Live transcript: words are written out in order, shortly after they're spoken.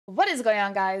What is going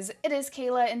on, guys? It is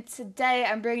Kayla, and today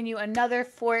I'm bringing you another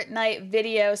Fortnite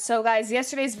video. So guys,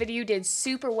 yesterday's video did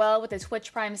super well with the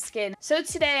Twitch Prime skin. So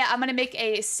today I'm going to make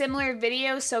a similar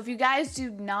video. So if you guys do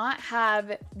not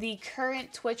have the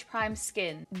current Twitch Prime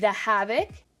skin, the Havoc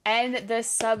and the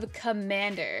Sub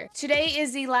Commander, today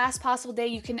is the last possible day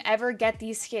you can ever get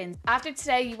these skins. After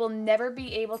today, you will never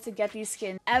be able to get these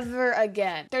skins ever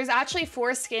again. There's actually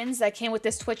 4 skins that came with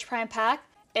this Twitch Prime pack.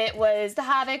 It was the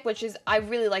Havoc, which is, I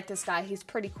really like this guy. He's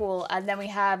pretty cool. And then we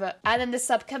have, and then the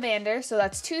Sub Commander. So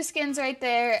that's 2 skins right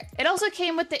there. It also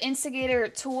came with the Instigator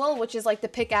tool, which is like the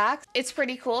pickaxe. It's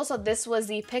pretty cool. So this was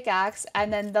the pickaxe.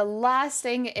 And then the last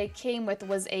thing it came with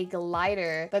was a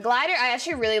glider. The glider, I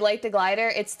actually really like the glider.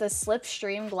 It's the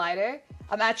Slipstream glider.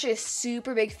 I'm actually a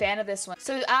super big fan of this one.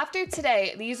 So after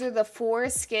today, these are the 4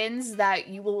 skins that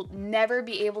you will never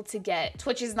be able to get.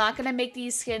 Twitch is not going to make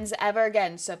these skins ever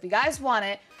again. So if you guys want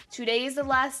it, today is the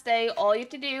last day. All you have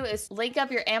to do is link up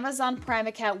your Amazon Prime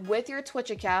account with your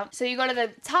Twitch account. So you go to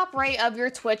the top right of your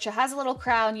Twitch. It has a little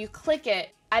crown. You click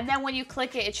it. And then when you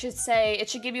click it, it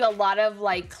should give you a lot of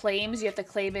like claims. You have to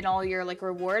claim in all your like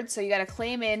rewards. So you got to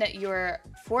claim in your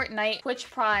Fortnite Twitch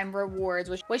Prime rewards,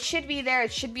 which should be there.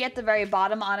 It should be at the very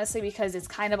bottom, honestly, because it's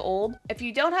kind of old. If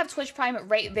you don't have Twitch Prime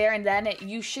right there and then,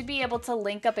 you should be able to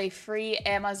link up a free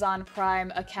Amazon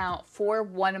Prime account for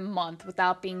 1 month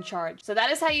without being charged. So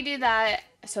that is how you do that.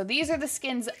 So these are the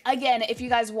skins. Again, if you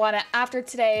guys want it, after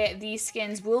today, these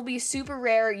skins will be super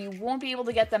rare. You won't be able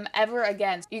to get them ever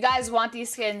again. You guys want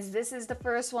these skins. This is the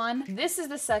first one. This is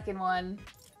the second one.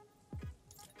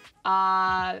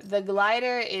 The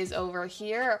glider is over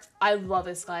here. I love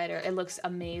this glider. It looks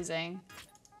amazing.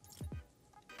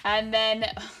 And then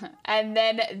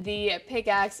the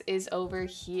pickaxe is over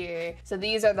here. So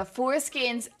these are the 4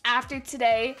 skins. After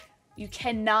today, you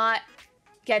cannot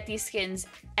get these skins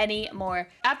anymore.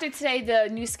 After today, the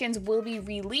new skins will be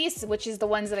released, which is the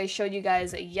ones that I showed you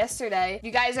guys yesterday. If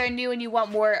you guys are new and you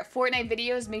want more Fortnite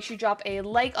videos, make sure you drop a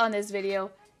like on this video.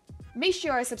 Make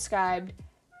sure you are subscribed.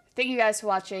 Thank you guys for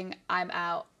watching. I'm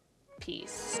out.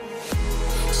 Peace.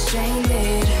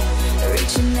 Stranded,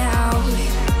 reaching out.